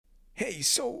Hey,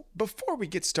 so before we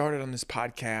get started on this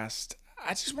podcast,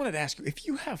 I just wanted to ask you if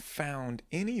you have found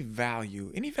any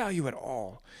value at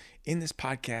all in this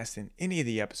podcast, in any of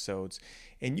the episodes,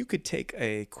 and you could take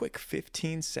a quick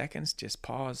 15 seconds, just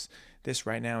pause this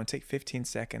right now and take 15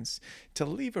 seconds to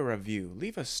leave a review,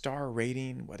 leave a star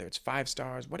rating, whether it's 5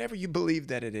 stars, whatever you believe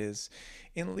that it is,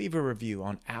 and leave a review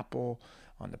on Apple,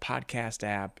 on the podcast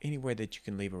app, anywhere that you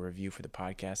can leave a review for the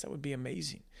podcast. That would be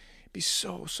amazing. Be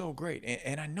so great.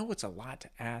 And I know it's a lot to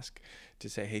ask to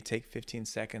say, hey, take 15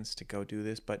 seconds to go do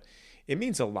this, but it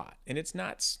means a lot. And it's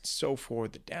not so for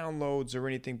the downloads or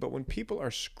anything, but when people are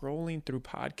scrolling through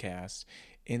podcasts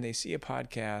and they see a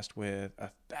podcast with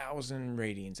 1,000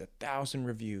 ratings, 1,000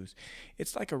 reviews,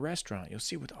 it's like a restaurant. You'll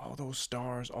see with all those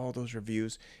stars, all those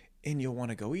reviews, and you'll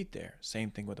want to go eat there.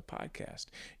 Same thing with a podcast.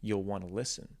 You'll want to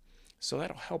listen. So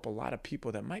that'll help a lot of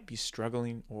people that might be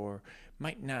struggling or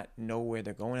might not know where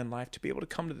they're going in life to be able to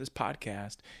come to this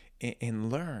podcast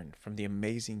and learn from the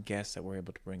amazing guests that we're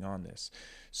able to bring on this.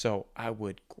 So I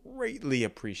would greatly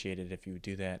appreciate it if you would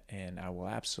do that, and I will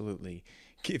absolutely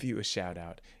give you a shout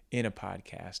out in a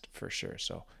podcast for sure.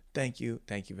 So thank you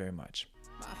very much.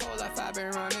 My whole life I've been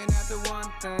running after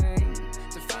one thing,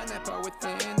 to find that part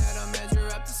within that'll measure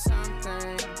up to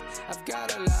something. I've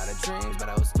got a lot of dreams, but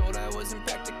I was told I wasn't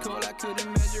practical. I couldn't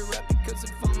measure up because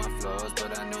of all my flaws,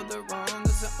 but I know they're wrong.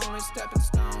 Those are only stepping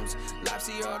stones. Life's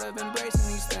the art of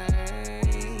embracing these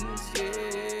things,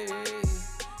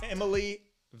 yeah. Emily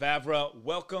Vavra,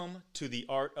 welcome to the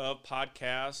Art of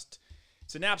Podcast.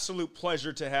 It's an absolute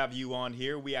pleasure to have you on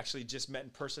here. We actually just met in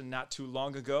person not too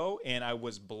long ago, and I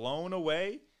was blown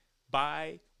away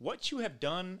by what you have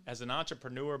done as an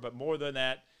entrepreneur, but more than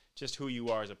that, just who you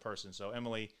are as a person. So,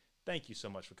 Emily, thank you so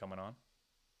much for coming on.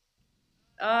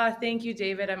 Thank you,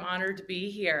 David. I'm honored to be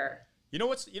here. You know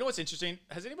what's interesting?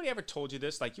 Has anybody ever told you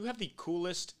this? Like, you have the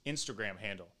coolest Instagram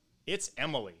handle. It's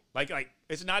Emily. Like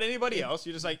it's not anybody else.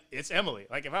 You're just like, it's Emily.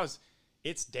 Like if I was,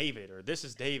 it's David or this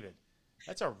is David.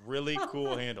 That's a really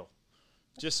cool handle.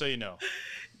 Just so you know.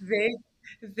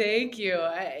 Thank you.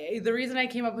 The reason I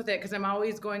came up with it, because I'm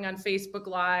always going on Facebook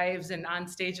Lives and on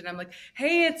stage, and I'm like,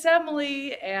 hey, it's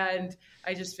Emily. And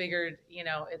I just figured,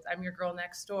 I'm your girl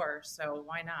next door. So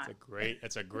why not?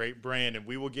 That's a great brand. And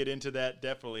we will get into that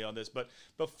definitely on this. But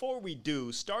before we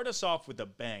do, start us off with a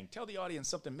bang. Tell the audience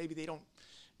something maybe they don't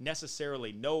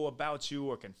necessarily know about you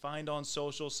or can find on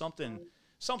social, something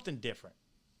different.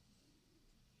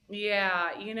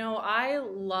 Yeah, I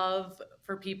love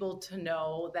for people to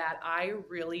know that I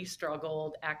really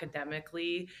struggled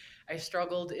academically. I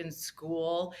struggled in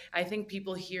school. I think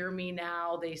people hear me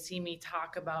now, they see me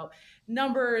talk about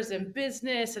numbers and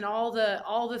business and all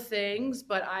the things,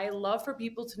 but I love for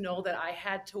people to know that I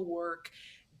had to work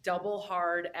double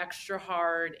hard, extra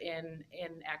hard in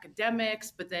academics,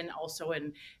 but then also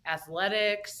in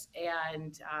athletics.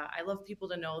 And I love people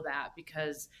to know that,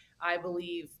 because I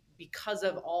believe because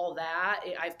of all that,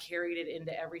 I've carried it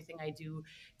into everything I do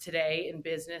today in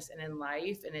business and in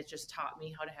life. And it just taught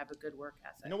me how to have a good work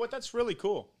ethic. You know what? That's really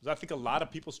cool. I think a lot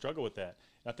of people struggle with that.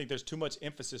 And I think there's too much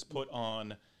emphasis put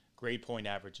on grade point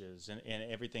averages and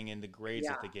everything in the grades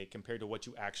that they get compared to what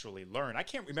you actually learn. I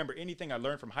can't remember anything I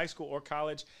learned from high school or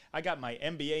college. I got my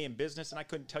MBA in business, and I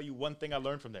couldn't tell you one thing I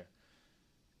learned from there.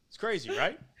 It's crazy,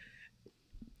 right?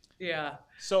 Yeah.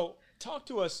 So talk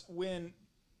to us when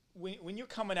you're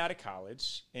coming out of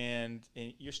college and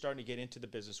you're starting to get into the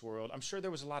business world. I'm sure there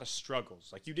was a lot of struggles.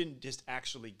 Like, you didn't just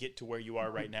actually get to where you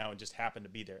are right now and just happen to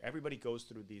be there. Everybody goes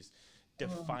through these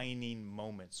defining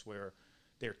moments where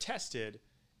they're tested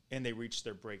and they reach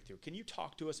their breakthrough. Can you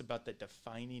talk to us about that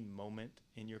defining moment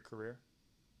in your career?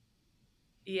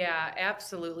 Yeah,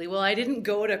 absolutely. Well, I didn't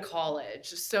go to college.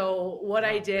 So what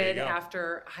I did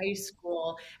after high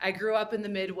school, I grew up in the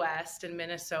Midwest in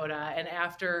Minnesota. And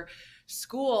after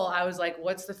school, I was like,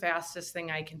 what's the fastest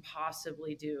thing I can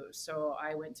possibly do? So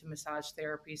I went to massage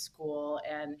therapy school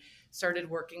and started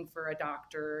working for a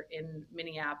doctor in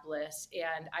Minneapolis.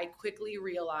 And I quickly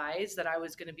realized that I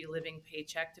was going to be living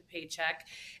paycheck to paycheck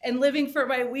and living for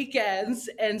my weekends.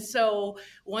 And so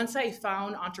once I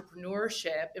found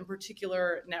entrepreneurship, in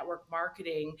particular network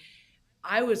marketing,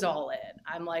 I was all in.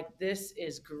 I'm like, this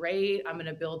is great. I'm going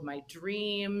to build my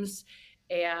dreams.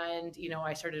 And,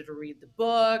 I started to read the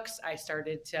books. I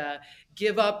started to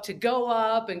give up to go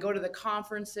up and go to the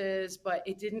conferences, but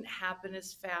it didn't happen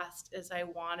as fast as I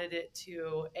wanted it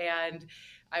to. And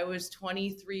I was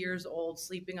 23 years old,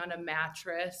 sleeping on a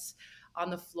mattress on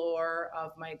the floor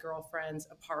of my girlfriend's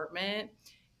apartment.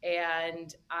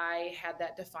 And I had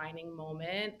that defining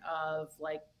moment of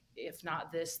like, if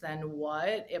not this, then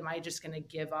what? Am I just going to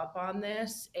give up on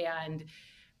this? And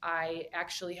I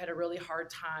actually had a really hard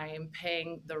time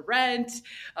paying the rent,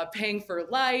 paying for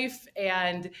life,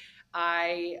 and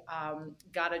I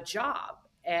got a job.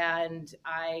 And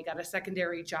I got a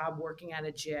secondary job working at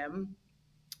a gym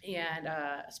and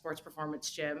a sports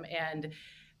performance gym. And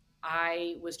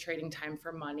I was trading time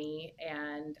for money,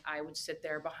 and I would sit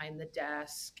there behind the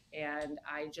desk, and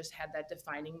I just had that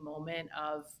defining moment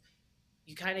of,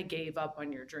 you kind of gave up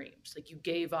on your dreams. Like, you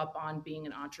gave up on being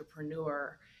an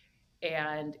entrepreneur.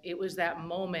 And it was that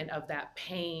moment of that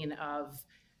pain of,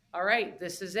 all right,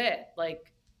 this is it.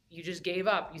 Like, you just gave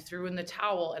up, you threw in the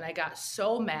towel. And I got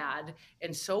so mad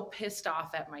and so pissed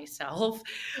off at myself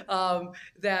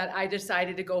that I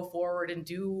decided to go forward and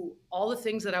do all the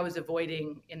things that I was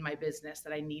avoiding in my business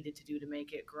that I needed to do to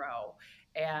make it grow.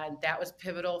 And that was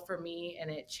pivotal for me,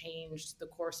 and it changed the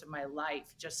course of my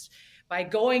life just by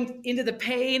going into the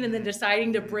pain and then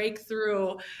deciding to break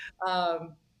through.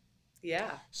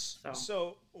 Yeah.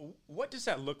 So what does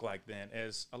that look like then?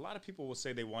 As a lot of people will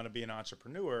say they want to be an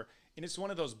entrepreneur, and it's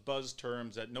one of those buzz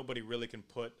terms that nobody really can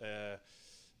put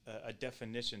a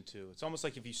definition to. It's almost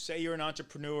like, if you say you're an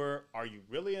entrepreneur, are you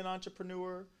really an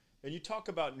entrepreneur? And you talk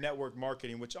about network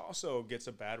marketing, which also gets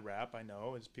a bad rap, I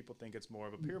know, as people think it's more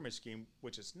of a pyramid scheme,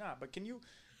 which it's not. But can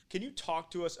you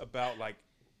talk to us about, like,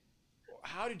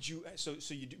 how did you, so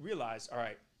you realize, all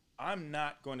right, I'm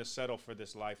not going to settle for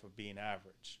this life of being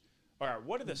average. All right,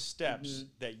 what are the steps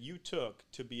that you took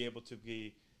to be able to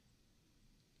be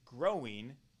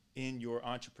growing in your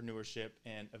entrepreneurship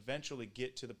and eventually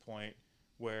get to the point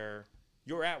where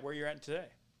you're at today?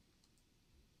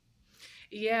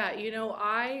 Yeah,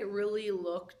 I really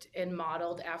looked and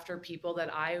modeled after people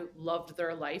that I loved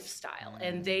their lifestyle,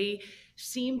 and they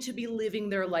seemed to be living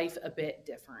their life a bit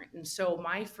different. And so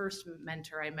my first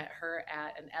mentor, I met her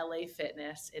at an LA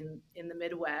Fitness in the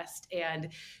Midwest, and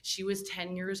she was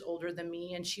 10 years older than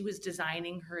me, and she was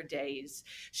designing her days.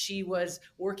 She was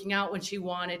working out when she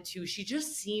wanted to. She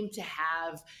just seemed to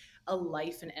have a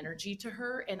life and energy to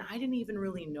her. And I didn't even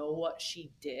really know what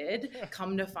she did.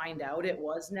 Come to find out, it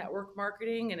was network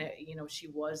marketing, and she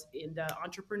was into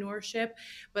entrepreneurship,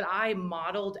 but I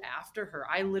modeled after her.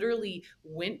 I literally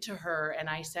went to her and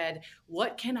I said,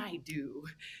 what can I do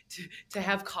to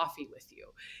have coffee with you?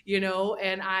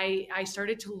 And I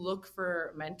started to look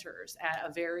for mentors at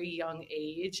a very young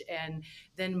age, and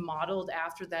then modeled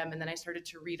after them. And then I started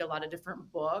to read a lot of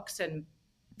different books, and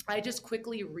I just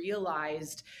quickly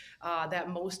realized that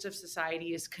most of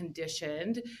society is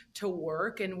conditioned to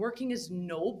work, and working is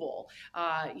noble.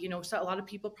 So a lot of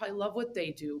people probably love what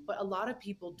they do, but a lot of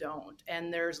people don't.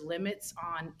 And there's limits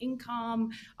on income,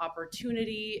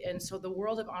 opportunity. And so the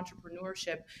world of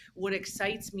entrepreneurship, what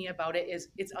excites me about it is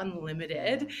it's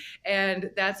unlimited.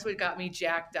 And that's what got me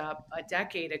jacked up a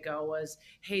decade ago was,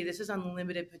 hey, this is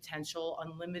unlimited potential,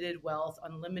 unlimited wealth,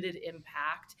 unlimited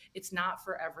impact. It's not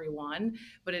for everyone,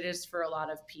 but it is for a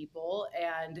lot of people.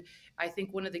 And I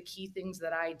think one of the key things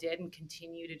that I did and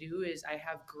continue to do is I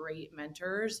have great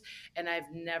mentors, and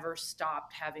I've never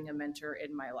stopped having a mentor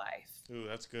in my life. Ooh,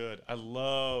 that's good. I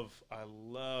love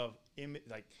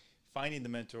like finding the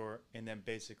mentor and then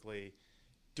basically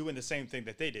doing the same thing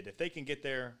that they did. If they can get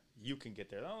there, you can get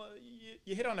there.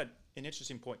 You hit on an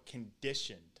interesting point,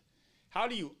 conditioned. How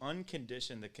do you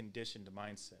uncondition the conditioned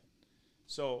mindset?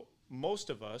 So most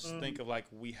of us think of, like,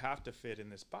 we have to fit in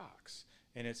this box,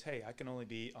 and it's, hey, I can only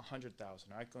be 100,000.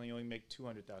 I can only make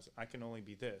 200,000. I can only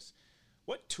be this.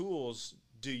 What tools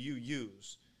do you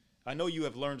use? I know you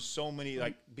have learned so many,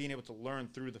 like being able to learn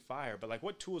through the fire, but like,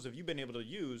 what tools have you been able to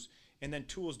use? And then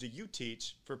tools do you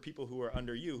teach for people who are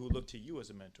under you, who look to you as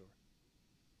a mentor?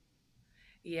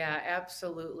 Yeah,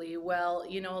 absolutely. Well,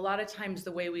 a lot of times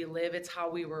the way we live, it's how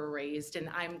we were raised. And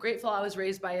I'm grateful I was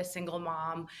raised by a single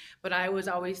mom, but I was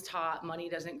always taught money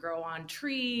doesn't grow on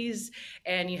trees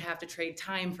and you have to trade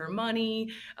time for money.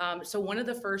 So one of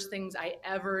the first things I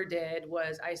ever did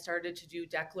was I started to do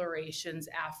declarations,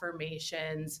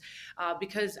 affirmations,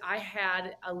 because I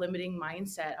had a limiting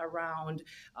mindset around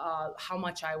how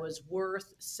much I was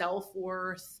worth,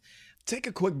 self-worth. Take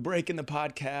a quick break in the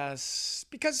podcast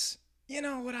because you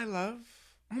know what I love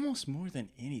almost more than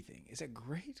anything is a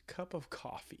great cup of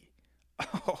coffee.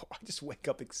 Oh, I just wake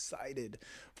up excited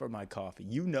for my coffee.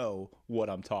 You know what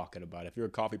I'm talking about if you're a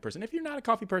coffee person. If you're not a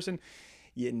coffee person,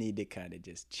 you need to kind of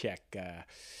just check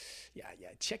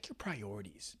your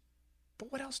priorities.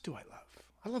 But what else do I love?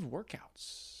 I love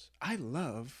workouts. I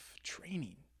love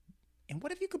training. And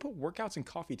what if you could put workouts and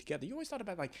coffee together? You always thought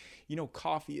about, like,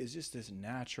 coffee is just this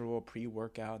natural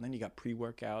pre-workout, and then you got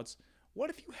pre-workouts. What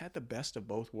if you had the best of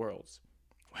both worlds?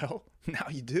 Well, now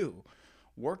you do.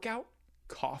 Workout,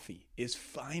 coffee is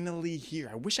finally here.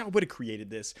 I wish I would have created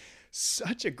this.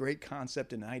 Such a great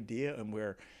concept and idea, and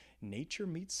where nature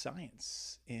meets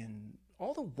science. And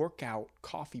all the workout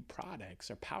coffee products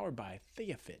are powered by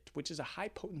Theafit, which is a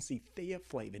high-potency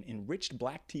theaflavin enriched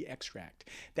black tea extract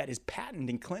that is patented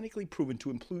and clinically proven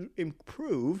to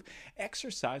improve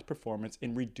exercise performance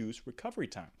and reduce recovery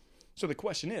time. So the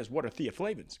question is, what are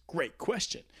theaflavins? Great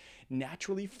question.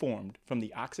 Naturally formed from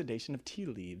the oxidation of tea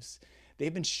leaves,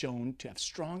 they've been shown to have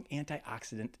strong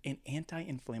antioxidant and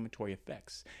anti-inflammatory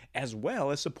effects, as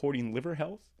well as supporting liver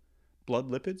health, blood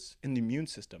lipids, and the immune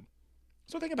system.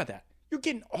 So think about that. You're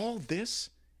getting all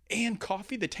this and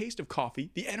coffee, the taste of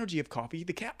coffee, the energy of coffee,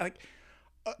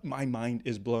 my mind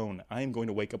is blown. I am going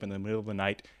to wake up in the middle of the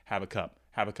night, have a cup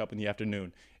in the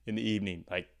afternoon, in the evening.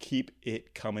 Keep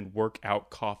it coming.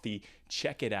 Workout Coffee.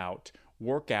 Check it out.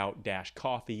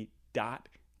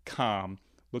 workout-coffee.com.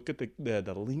 Look at the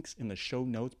links in the show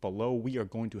notes below. We are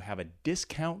going to have a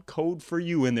discount code for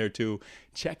you in there too.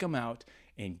 Check them out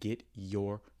and get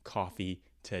your coffee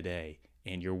today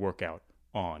and your workout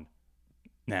on.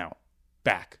 Now,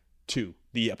 back to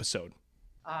the episode.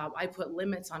 I put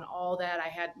limits on all that.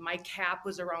 My cap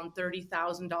was around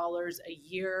 $30,000 a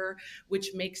year,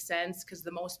 which makes sense because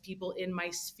the most people in my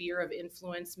sphere of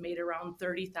influence made around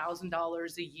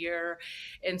 $30,000 a year.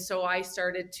 And so I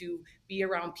started to be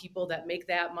around people that make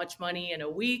that much money in a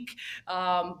week,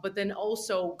 but then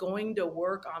also going to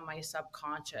work on my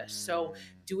subconscious. So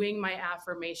doing my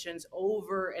affirmations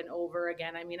over and over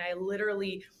again. I mean, I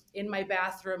literally, in my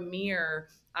bathroom mirror,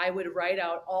 I would write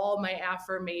out all my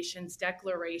affirmations,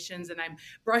 declarations, and I'm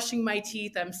brushing my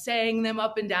teeth. I'm saying them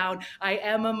up and down. I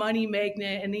am a money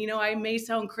magnet. And, I may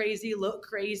sound crazy, look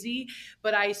crazy,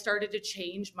 but I started to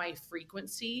change my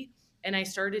frequency. And I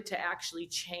started to actually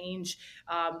change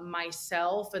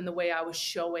myself and the way I was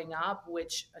showing up,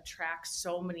 which attracts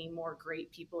so many more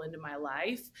great people into my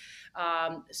life.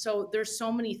 So there's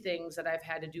so many things that I've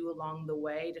had to do along the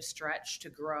way to stretch, to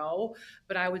grow.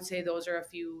 But I would say those are a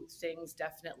few things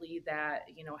definitely that,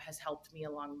 has helped me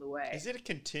along the way. Is it a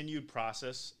continued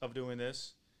process of doing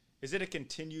this? Is it a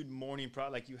continued morning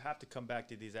process? You have to come back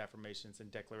to these affirmations and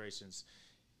declarations.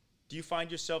 Do you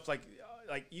find yourself like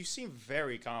you seem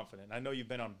very confident? I know you've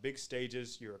been on big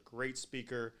stages. You're a great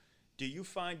speaker. Do you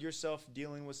find yourself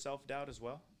dealing with self-doubt as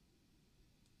well?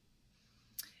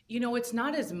 It's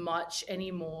not as much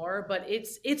anymore, but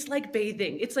it's like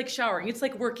bathing. It's like showering. It's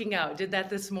like working out. Did that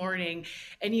this morning,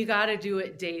 and you got to do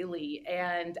it daily.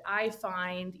 And I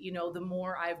find, the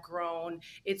more I've grown,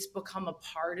 it's become a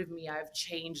part of me. I've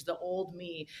changed. The old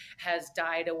me has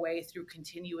died away through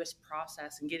continuous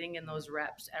process and getting in those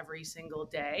reps every single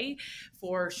day,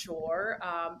 for sure.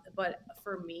 But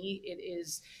for me, it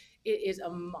is a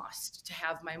must to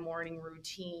have my morning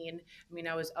routine. I mean,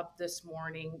 I was up this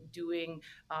morning doing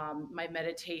my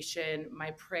meditation,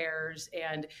 my prayers,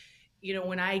 and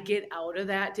when I get out of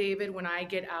that, David, when I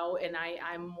get out and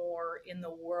I'm more in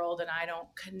the world and I don't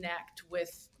connect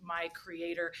with my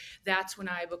creator, that's when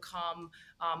I become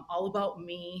all about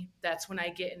me. That's when I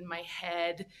get in my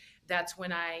head. That's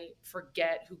when I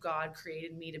forget who God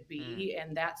created me to be.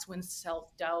 And that's when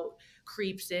self-doubt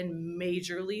creeps in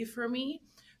majorly for me.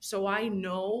 So I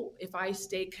know if I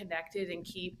stay connected and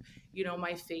keep,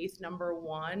 my faith number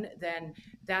one, then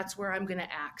that's where I'm going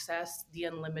to access the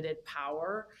unlimited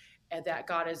power that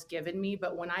God has given me.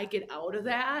 But when I get out of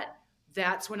that,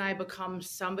 that's when I become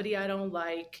somebody I don't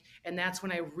like. And that's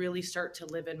when I really start to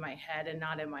live in my head and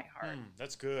not in my heart.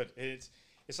 That's good. It's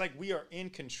like we are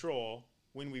in control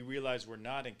when we realize we're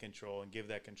not in control and give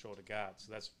that control to God.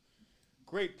 So that's a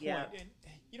great point. Yeah.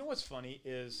 And what's funny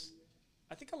is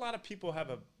I think a lot of people have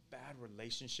a bad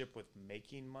relationship with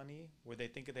making money, where they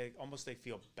think they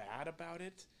feel bad about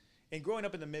it. And growing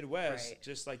up in the Midwest, right,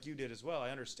 just like you did as well, I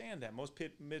understand that most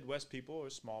Midwest people are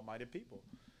small-minded people.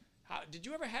 Did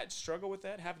you ever struggle with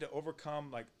that, having to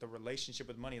overcome the relationship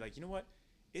with money? You know what?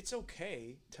 It's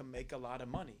okay to make a lot of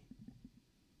money.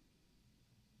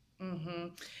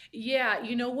 Mm-hmm. Yeah,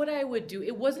 what I would do,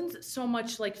 it wasn't so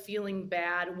much like feeling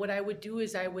bad. What I would do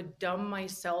is I would dumb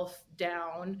myself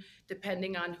down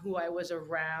depending on who I was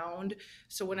around.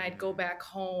 So when I'd go back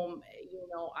home,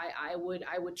 I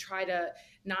would try to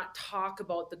not talk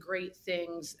about the great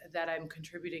things that I'm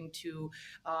contributing to,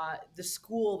 the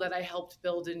school that I helped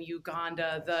build in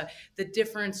Uganda, the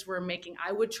difference we're making.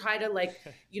 I would try to I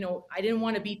didn't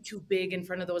want to be too big in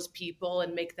front of those people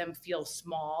and make them feel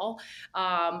small.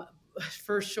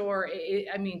 For sure. I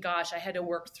had to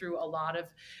work through a lot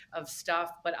of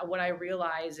stuff, but what I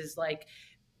realize is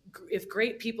if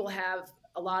great people have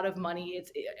a lot of money.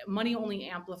 Money only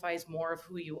amplifies more of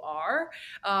who you are.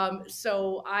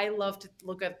 So I love to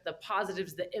look at the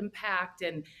positives, the impact,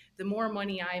 and the more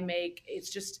money I make, it's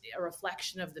just a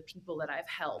reflection of the people that I've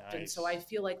helped. Nice. And so I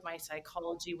feel like my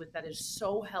psychology with that is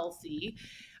so healthy.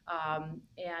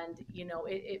 And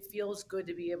it feels good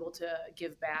to be able to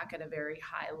give back at a very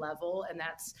high level. And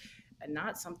that's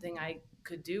not something I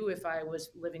could do if I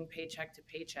was living paycheck to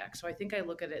paycheck. So I think I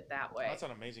look at it that way. That's an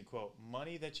amazing quote.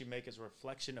 Money that you make is a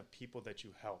reflection of people that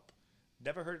you help.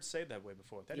 Never heard it say that way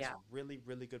before. That is a really,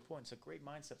 really good point. It's a great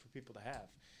mindset for people to have.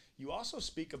 You also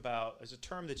speak about, as a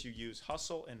term that you use,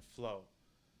 hustle and flow.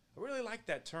 I really like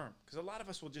that term because a lot of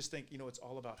us will just think, it's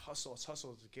all about hustle. It's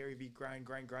hustle. It's Gary Vee,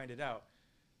 grind it out.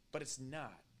 But it's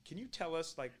not. Can you tell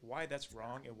us why that's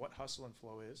wrong and what hustle and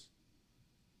flow is?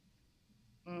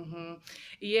 Mm-hmm.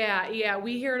 Yeah.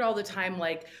 We hear it all the time,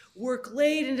 work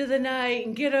late into the night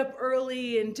and get up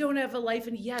early and don't have a life.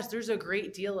 And yes, there's a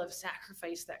great deal of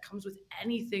sacrifice that comes with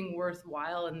anything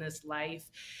worthwhile in this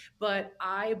life. But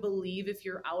I believe if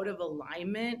you're out of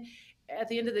alignment, at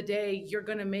the end of the day, you're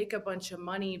going to make a bunch of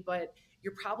money, but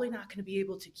you're probably not going to be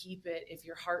able to keep it if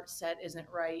your heart set isn't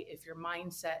right, if your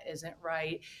mindset isn't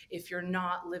right, if you're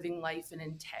not living life in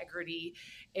integrity.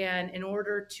 And in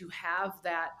order to have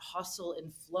that hustle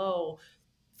and flow,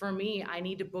 for me, I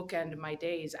need to bookend my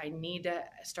days. I need to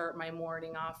start my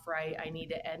morning off right. I need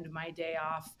to end my day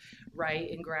off right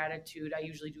in gratitude. I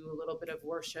usually do a little bit of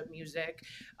worship music.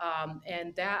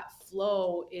 And that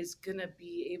flow is going to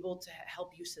be able to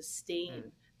help you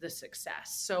sustain the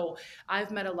success. So I've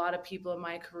met a lot of people in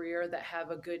my career that have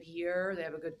a good year, they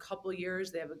have a good couple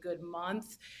years, they have a good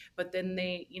month, but then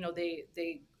they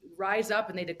rise up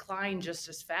and they decline just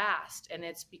as fast. And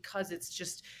it's because it's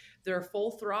just, they're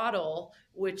full throttle,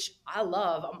 which I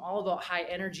love. I'm all about high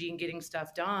energy and getting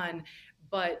stuff done,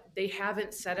 but they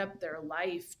haven't set up their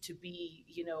life to be,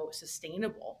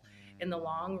 sustainable in the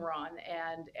long run.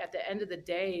 And at the end of the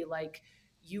day,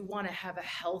 you want to have a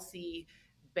healthy,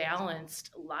 balanced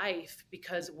life,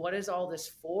 because what is all this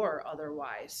for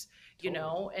otherwise,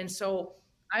 And so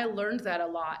I learned that a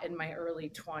lot in my early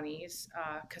 20s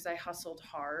because I hustled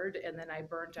hard and then I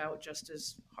burnt out just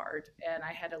as hard, and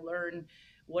I had to learn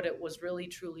what it was really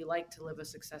truly like to live a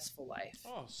successful life.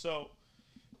 Oh, so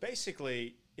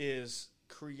basically is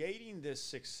creating this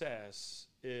success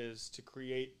is to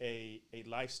create a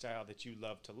lifestyle that you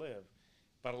love to live.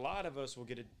 But a lot of us will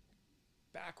get it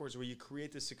backwards, where you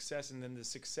create the success and then the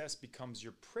success becomes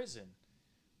your prison,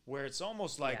 where it's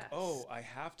almost like, oh, I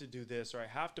have to do this, or I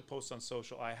have to post on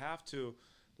social, I have to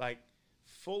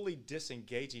fully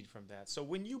disengaging from that. So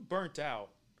when you burnt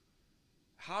out,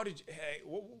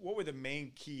 what were the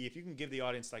main key, if you can give the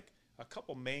audience a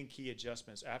couple main key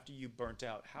adjustments after you burnt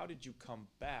out, how did you come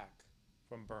back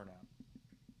from burnout?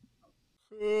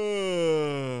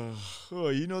 Oh,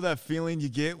 you know that feeling you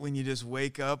get when you just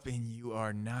wake up and you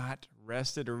are not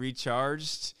rested or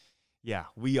recharged? Yeah,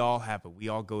 we all have it. We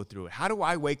all go through it. How do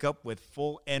I wake up with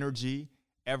full energy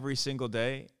every single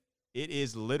day? It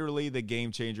is literally the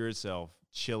game changer itself,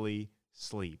 Chili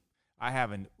Sleep. I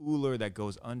have an Ooler that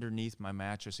goes underneath my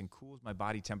mattress and cools my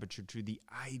body temperature to the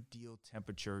ideal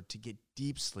temperature to get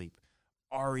deep sleep,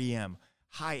 REM,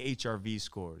 high HRV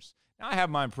scores. Now, I have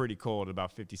mine pretty cold at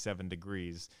about 57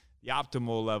 degrees. The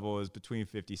optimal level is between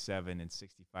 57 and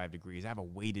 65 degrees. I have a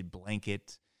weighted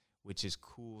blanket, which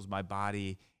cools my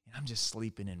body, and I'm just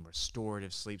sleeping in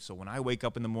restorative sleep. So when I wake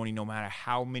up in the morning, no matter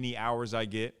how many hours I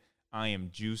get, I am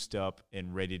juiced up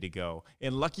and ready to go.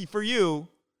 And lucky for you,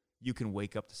 you can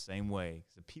wake up the same way.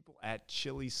 The people at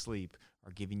Chili Sleep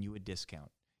are giving you a discount,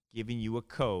 giving you a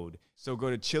code. So go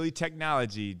to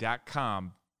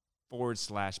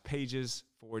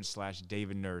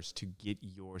chilitechnology.com/pages/David Nurse to get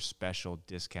your special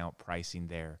discount pricing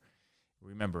there.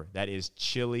 Remember, that is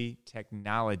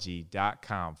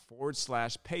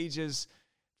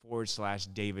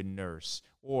chilitechnology.com/pages/David Nurse,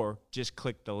 or just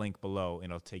click the link below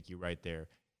and it'll take you right there.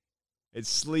 It's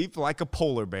sleep like a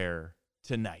polar bear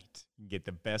tonight. You get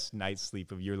the best night's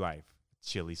sleep of your life.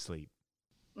 Chili Sleep.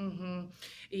 Mm-hmm.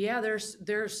 Yeah,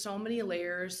 there's so many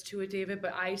layers to it, David,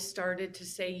 but I started to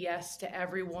say yes to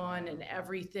everyone and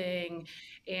everything.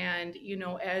 And,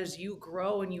 as you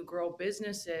grow and you grow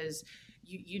businesses,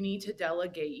 you need to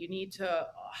delegate, you need to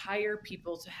hire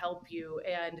people to help you.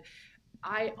 And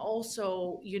I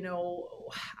also,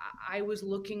 I was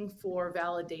looking for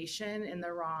validation in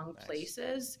the wrong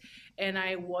places, and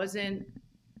I wasn't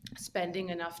spending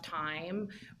enough time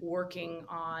working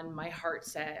on my heart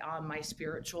set, on my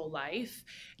spiritual life.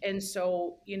 And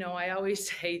so, I always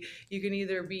say you can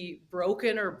either be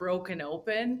broken or broken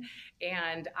open.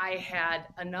 And I had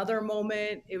another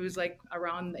moment. It was like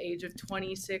around the age of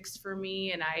 26 for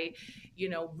me. And I,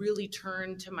 really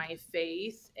turned to my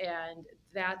faith. And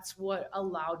that's what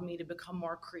allowed me to become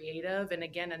more creative. And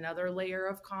again, another layer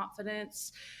of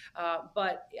confidence.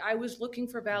 But I was looking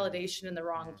for validation in the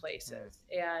wrong places.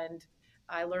 And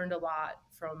I learned a lot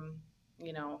from,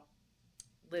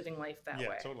 living life that way.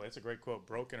 Yeah, totally. It's a great quote.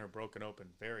 Broken or broken open.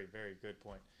 Very, very good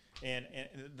point. And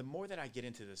the more that I get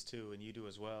into this too, and you do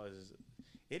as well, is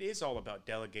it is all about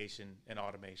delegation and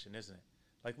automation, isn't it?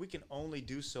 Like we can only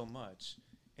do so much,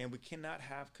 and we cannot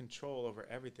have control over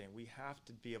everything. We have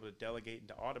to be able to delegate and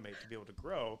to automate to be able to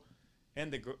grow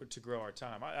and to grow our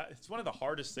time. It's one of the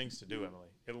hardest things to do, Emily.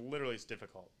 It literally is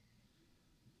difficult.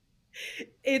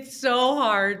 It's so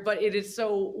hard, but it is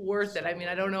so worth it. I mean,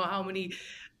 I don't know how many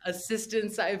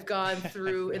assistants I've gone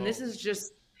through, and this is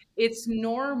just, it's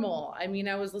normal. I mean,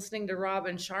 I was listening to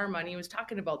Robin Sharma, and he was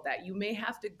talking about that. You may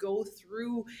have to go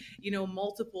through,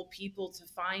 multiple people to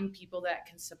find people that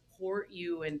can support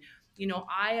you. And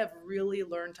I have really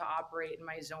learned to operate in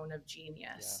my zone of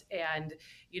genius. Yeah. And,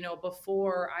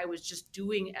 before I was just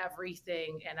doing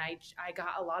everything, and I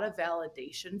got a lot of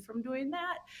validation from doing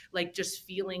that, like just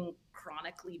feeling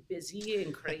chronically busy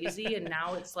and crazy. And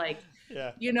now it's like,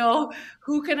 yeah.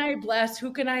 Who can I bless?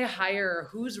 Who can I hire?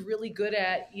 Who's really good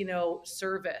at,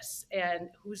 service, and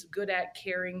who's good at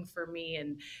caring for me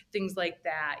and things like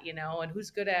that, and who's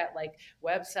good at like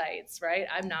websites, right?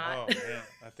 I'm not. Oh, man.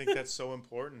 I think that's so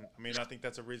important. I mean, I think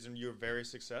that's a reason you're very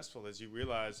successful, is you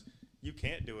realize you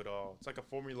can't do it all. It's like a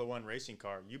Formula One racing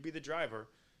car. You be the driver.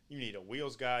 You need a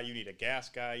wheels guy. You need a gas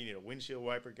guy. You need a windshield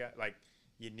wiper guy. Like,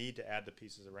 you need to add the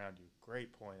pieces around you.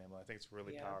 Great point, Emily. I think it's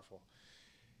really powerful.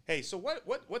 Hey, so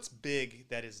what's big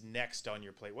that is next on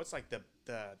your plate? What's like the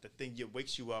thing that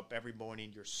wakes you up every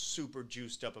morning, you're super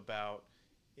juiced up about?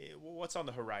 What's on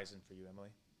the horizon for you, Emily?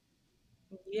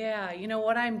 Yeah,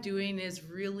 what I'm doing is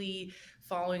really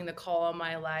following the call of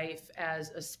my life as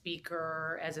a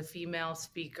speaker, as a female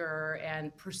speaker,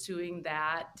 and pursuing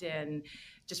that, and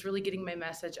just really getting my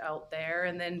message out there.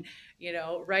 And then,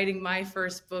 writing my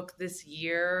first book this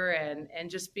year, and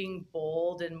just being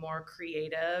bold and more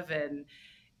creative, and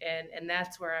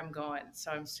that's where I'm going.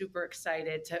 So I'm super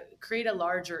excited to create a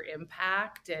larger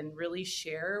impact and really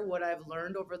share what I've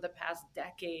learned over the past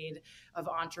decade of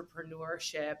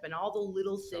entrepreneurship, and all the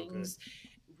little things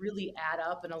really add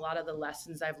up. And a lot of the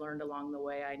lessons I've learned along the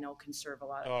way, I know can serve a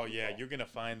lot of people. Oh yeah, you're going to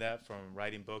find that from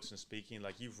writing books and speaking.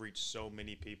 Like, you've reached so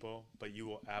many people, but you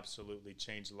will absolutely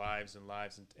change lives and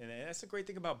lives. And that's the great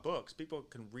thing about books. People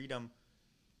can read them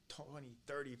 20,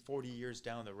 30, 40 years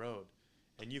down the road.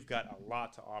 And you've got a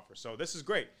lot to offer. So this is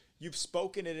great. You've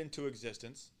spoken it into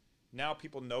existence. Now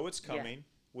people know it's coming. Yeah.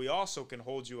 We also can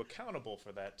hold you accountable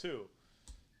for that too.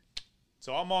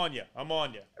 So I'm on you.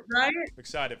 Right?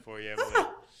 Excited for you, Emily.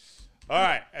 All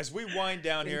right. As we wind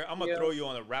down here, I'm going to throw you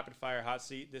on the rapid fire hot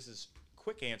seat. This is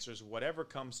quick answers, whatever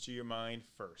comes to your mind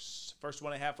first. First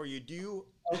one I have for you. Do you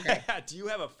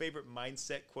have a favorite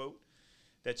mindset quote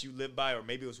that you live by, or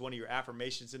maybe it was one of your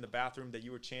affirmations in the bathroom that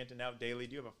you were chanting out daily?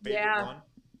 Do you have a favorite one?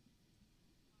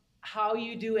 How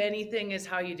you do anything is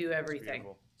how you do everything.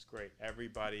 It's great.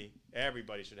 Everybody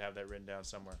should have that written down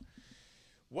somewhere.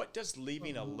 What does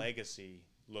leaving a legacy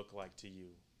look like to you?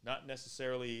 Not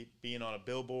necessarily being on a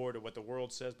billboard or what the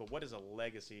world says, but what is a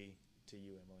legacy to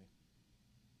you, Emily?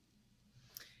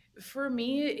 For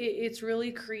me, it's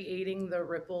really creating the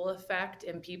ripple effect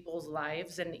in people's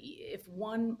lives. And if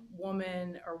one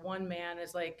woman or one man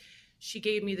is like, she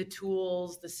gave me the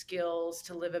tools, the skills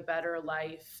to live a better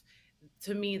life,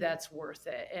 to me, that's worth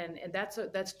it. And that's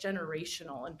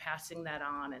generational, and passing that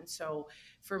on. And so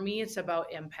for me, it's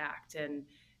about impact. And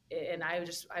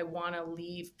I want to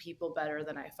leave people better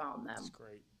than I found them.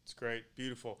 It's great.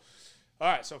 Beautiful.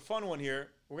 All right, so fun one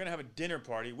here. We're going to have a dinner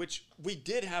party, which we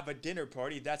did have a dinner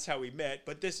party. That's how we met.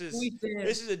 But this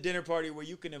is a dinner party where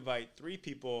you can invite 3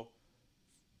 people,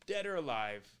 dead or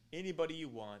alive, anybody you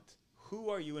want. Who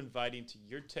are you inviting to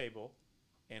your table,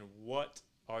 and what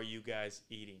are you guys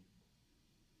eating?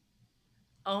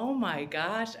 Oh my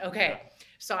gosh. Okay.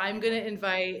 So I'm going to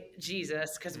invite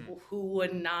Jesus, because who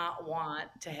would not want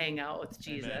to hang out with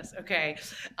Jesus? Amen. Okay.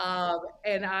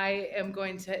 And I am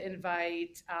going to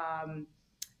invite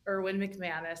Erwin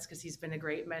McManus, because he's been a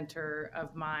great mentor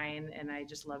of mine, and I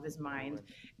just love his mind.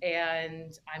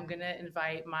 And I'm going to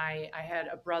invite I had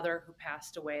a brother who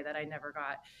passed away that I never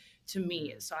got to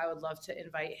meet. So I would love to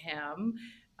invite him.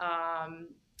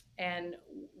 And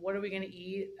what are we going to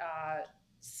eat?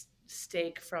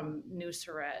 Steak from New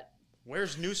Surrett.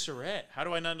 Where's New Surrett? How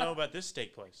do I not know about this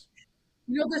steak place?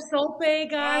 You know the Salt Bay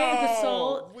guy? The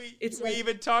salt? We like,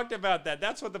 even talked about that.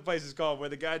 That's what the place is called, where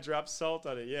the guy drops salt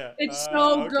on it. Yeah. It's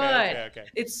so good. Okay.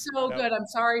 It's so good. I'm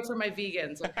sorry for my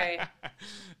vegans, okay?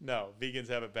 No, vegans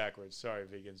have it backwards. Sorry,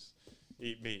 vegans.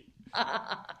 Eat meat.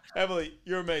 Emily,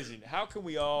 you're amazing. How can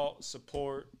we all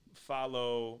support,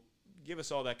 follow, give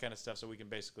us all that kind of stuff so we can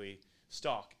basically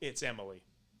stalk It's Emily?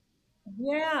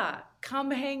 Yeah, come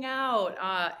hang out.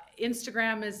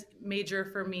 Instagram is major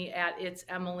for me at It's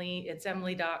Emily. It's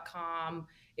Emily.com.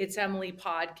 It's Emily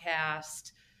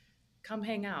Podcast. Come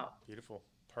hang out. Beautiful.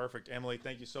 Perfect. Emily,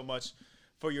 thank you so much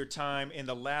for your time. And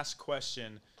the last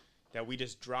question that we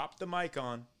just dropped the mic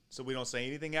on, so we don't say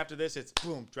anything after this, it's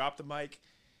boom, drop the mic.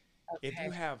 Okay. If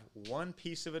you have one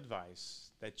piece of advice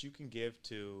that you can give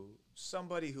to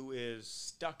somebody who is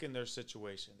stuck in their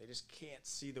situation, they just can't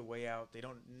see the way out, they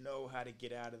don't know how to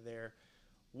get out of there,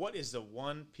 what is the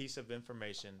one piece of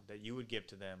information that you would give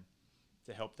to them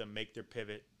to help them make their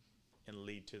pivot and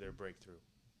lead to their breakthrough?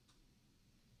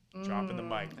 Dropping the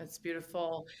mic. That's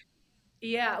beautiful.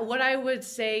 Yeah, what I would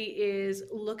say is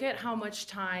look at how much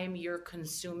time you're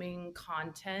consuming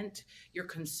content, you're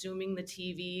consuming the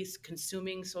TVs,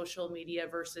 consuming social media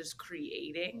versus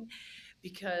creating.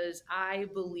 Because I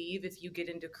believe if you get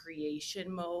into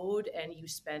creation mode and you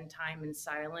spend time in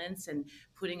silence and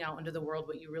putting out into the world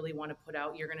what you really want to put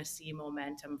out, you're going to see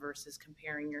momentum versus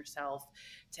comparing yourself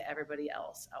to everybody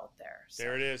else out there. So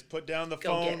there it is. Put down the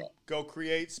phone, go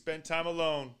create, spend time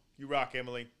alone. You rock,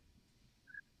 Emily.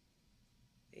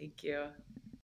 Thank you.